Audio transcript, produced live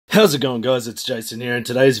How's it going, guys? It's Jason here. In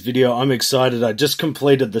today's video, I'm excited. I just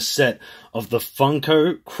completed the set of the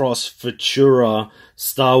Funko Cross Futura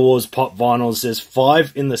Star Wars pop vinyls. There's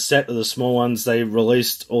 5 in the set of the small ones. They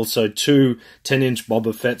released also 2 10-inch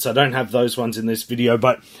Boba Fett's. I don't have those ones in this video,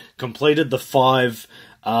 but completed the 5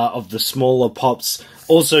 of the smaller pops.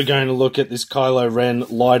 Also going to look at this Kylo Ren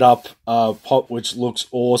light up pop, which looks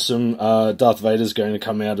awesome. Darth Vader's going to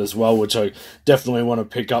come out as well, which I definitely want to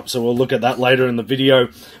pick up, so we'll look at that later in the video.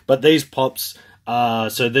 But these pops,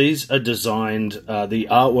 so these are designed, the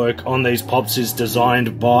artwork on these pops is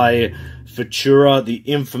designed by Futura, the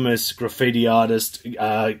infamous graffiti artist.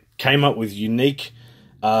 Came up with unique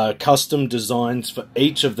custom designs for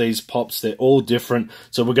each of these pops. They're all different,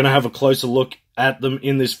 so we're going to have a closer look at them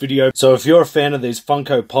in this video. So if you're a fan of these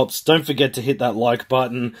Funko Pops, don't forget to hit that like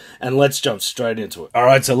button, and let's jump straight into it.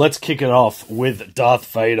 Alright, so let's kick it off with Darth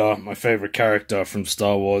Vader, my favorite character from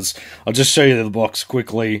Star Wars. I'll just show you the box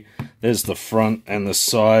quickly. There's the front and the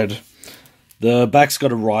side. The back's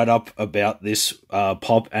got a write-up about this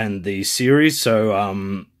pop and the series. So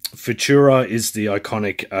Futura is the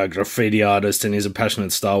iconic graffiti artist, and he's a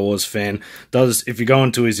passionate Star Wars fan. If you go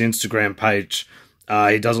onto his Instagram page,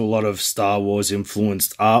 he does a lot of Star Wars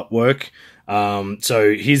influenced artwork.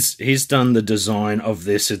 So he's done the design of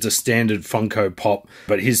this. It's a standard Funko Pop,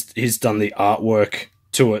 but he's done the artwork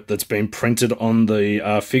to it that's been printed on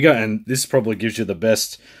the figure, and this probably gives you the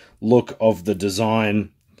best look of the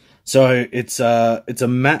design. So it's a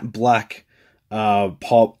matte black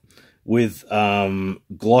pop with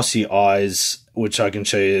glossy eyes, which I can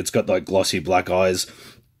show you. It's got like glossy black eyes.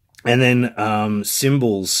 And then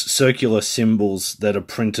symbols, circular symbols that are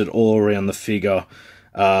printed all around the figure.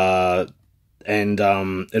 And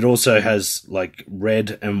it also has like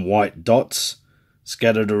red and white dots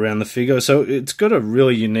scattered around the figure. So it's got a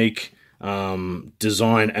really unique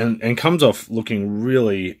design and comes off looking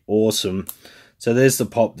really awesome. So there's the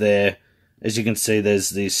pop there. As you can see,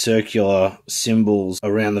 there's these circular symbols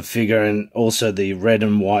around the figure and also the red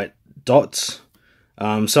and white dots.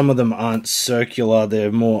 Some of them aren't circular,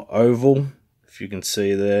 they're more oval, if you can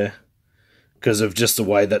see there, because of just the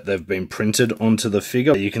way that they've been printed onto the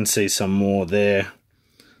figure. You can see some more there.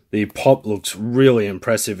 The pop looks really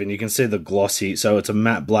impressive, and you can see the glossy, so it's a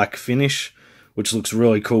matte black finish, which looks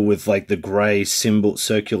really cool with like the grey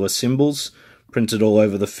circular symbols printed all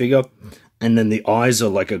over the figure. And then the eyes are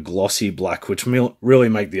like a glossy black, which really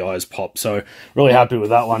make the eyes pop. So really happy with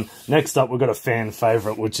that one. Next up, we've got a fan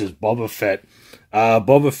favorite, which is Boba Fett.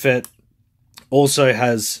 Boba Fett also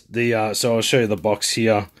has the, so I'll show you the box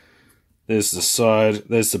here. There's the side,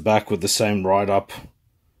 there's the back with the same write-up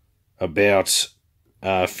about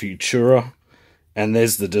Futura. And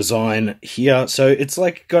there's the design here. So it's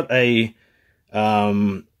like got a,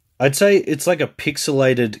 I'd say it's like a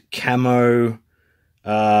pixelated camo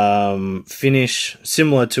finish,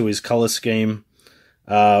 similar to his color scheme,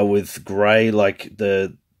 with grey, like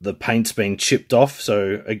the paint's been chipped off.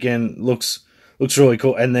 So again, looks really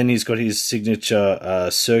cool. And then he's got his signature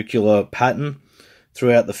circular pattern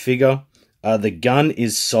throughout the figure. The gun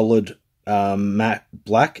is solid matte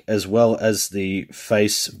black, as well as the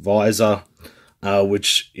face visor,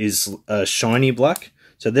 which is shiny black.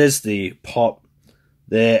 So there's the pop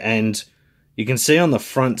there, and you can see on the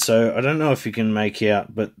front, so I don't know if you can make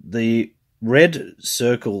out, but the red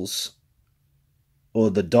circles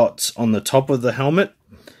or the dots on the top of the helmet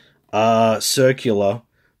are circular,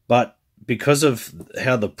 but because of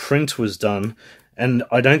how the print was done, and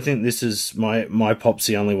I don't think this is my pop's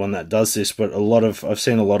the only one that does this, but I've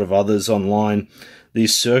seen a lot of others online,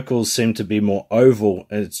 these circles seem to be more oval,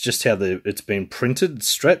 and it's just how it's been printed,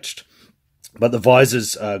 stretched. But the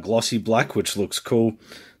visor's glossy black, which looks cool.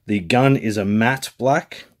 The gun is a matte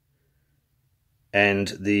black, and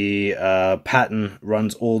the pattern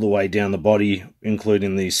runs all the way down the body,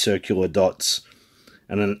 including these circular dots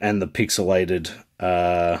and the pixelated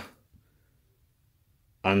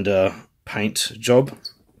under paint job.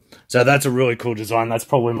 So that's a really cool design. That's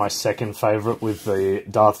probably my second favorite, with the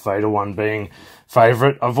Darth Vader one being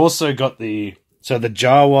favorite. I've also got the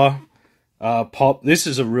Jawa pop. This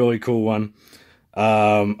is a really cool one.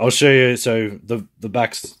 I'll show you. So the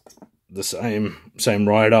back's the same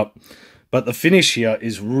write-up, but the finish here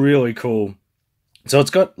is really cool. So it's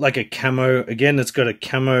got like a camo, again, it's got a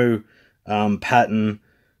camo pattern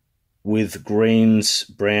with greens,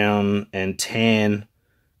 brown, and tan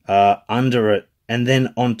under it. And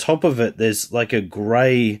then on top of it, there's like a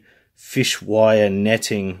grey fish wire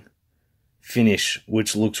netting finish,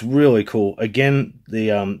 which looks really cool. Again,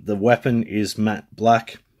 the weapon is matte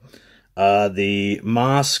black. The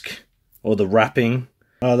mask, or the wrapping,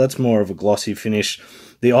 that's more of a glossy finish.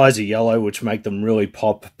 The eyes are yellow, which make them really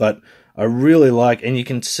pop, but I really like, and you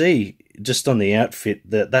can see just on the outfit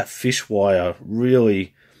that fish wire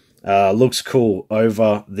really looks cool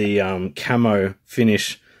over the camo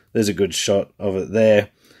finish. There's a good shot of it there.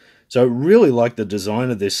 So I really like the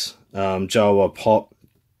design of this Jawa pop.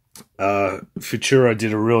 Futura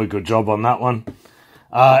did a really good job on that one.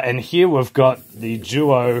 And here we've got the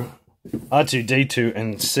duo R2-D2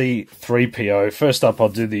 and C3PO. First up, I'll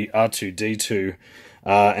do the R2-D2.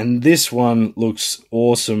 And this one looks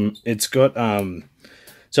awesome. It's got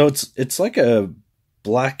so it's like a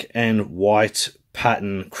black and white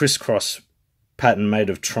pattern, crisscross pattern made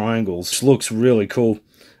of triangles, which looks really cool.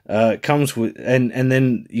 It comes with, and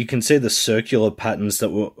then you can see the circular patterns that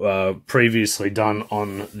were previously done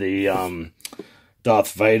on the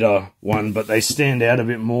Darth Vader one, but they stand out a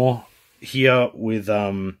bit more here with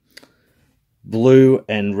blue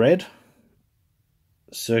and red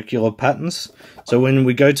circular patterns. So when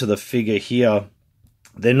we go to the figure here,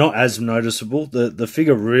 they're not as noticeable. The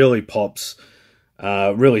figure really pops.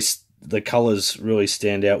 Really, the colors really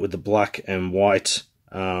stand out with the black and white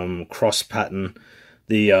cross pattern.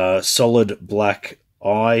 The solid black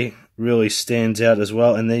eye really stands out as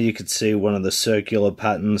well. And there you can see one of the circular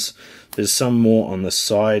patterns. There's some more on the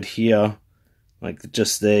side here. Like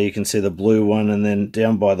just there, you can see the blue one. And then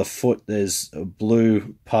down by the foot, there's a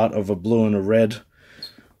blue part of a blue and a red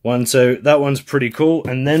one. So that one's pretty cool.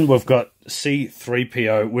 And then we've got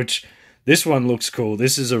C3PO, which this one looks cool.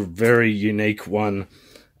 This is a very unique one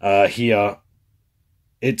here.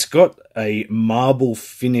 It's got a marble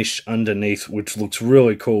finish underneath, which looks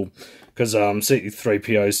really cool, because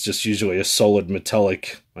C3PO is just usually a solid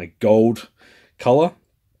metallic, like gold color.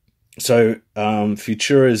 So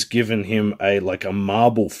Futura has given him a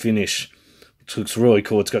marble finish, which looks really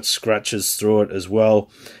cool. It's got scratches through it as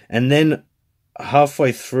well. And then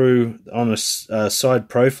halfway through on a side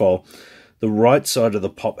profile, the right side of the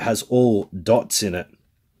pop has all dots in it.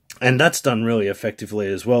 And that's done really effectively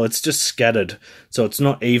as well. It's just scattered, so it's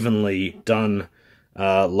not evenly done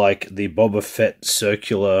like the Boba Fett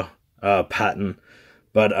circular pattern.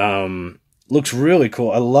 But looks really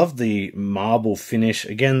cool. I love the marble finish.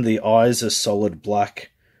 Again, the eyes are solid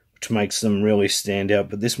black, which makes them really stand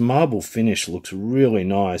out. But this marble finish looks really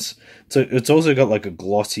nice. So it's also got like a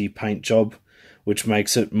glossy paint job, which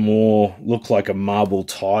makes it more look like a marble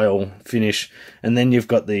tile finish. And then you've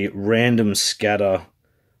got the random scatter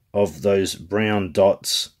of those brown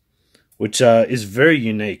dots, which is very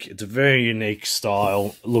unique. It's a very unique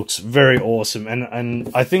style. It looks very awesome.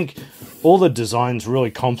 And I think all the designs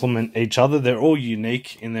really complement each other. They're all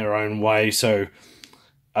unique in their own way. So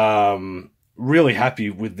really happy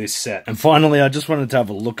with this set. And finally, I just wanted to have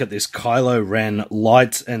a look at this Kylo Ren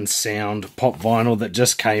Lights and Sound pop vinyl that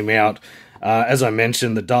just came out. As I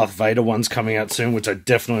mentioned, the Darth Vader one's coming out soon, which I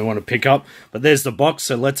definitely want to pick up. But there's the box,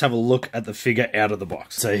 so let's have a look at the figure out of the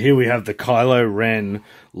box. So here we have the Kylo Ren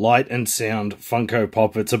Light and Sound Funko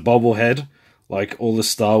Pop. It's a bobblehead, like all the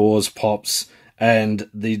Star Wars pops. And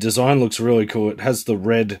the design looks really cool. It has the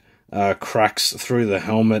red cracks through the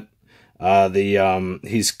helmet.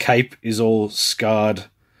 His cape is all scarred,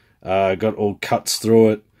 got all cuts through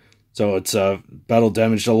it. So it's battle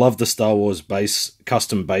damaged. I love the Star Wars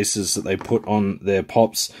custom bases that they put on their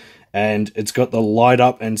pops. And it's got the light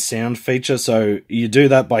up and sound feature. So you do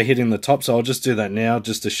that by hitting the top. So I'll just do that now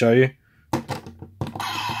just to show you.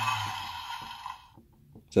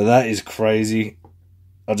 So that is crazy.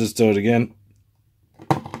 I'll just do it again.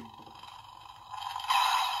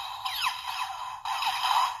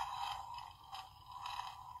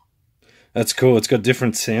 That's cool. It's got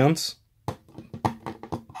different sounds.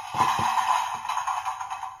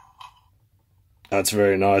 That's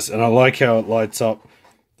very nice, and I like how it lights up.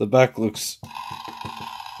 The back looks...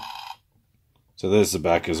 So there's the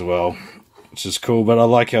back as well, which is cool, but I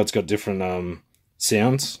like how it's got different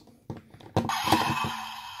sounds.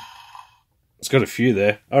 It's got a few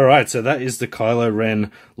there. Alright, so that is the Kylo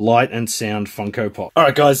Ren Light and Sound Funko Pop.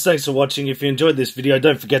 Alright guys, thanks for watching. If you enjoyed this video,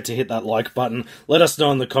 don't forget to hit that like button. Let us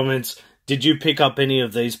know in the comments, did you pick up any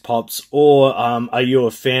of these pops, or are you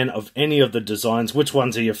a fan of any of the designs? Which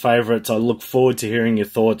ones are your favourites? I look forward to hearing your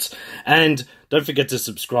thoughts. And don't forget to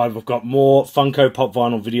subscribe. I've got more Funko Pop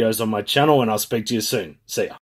Vinyl videos on my channel, and I'll speak to you soon. See ya.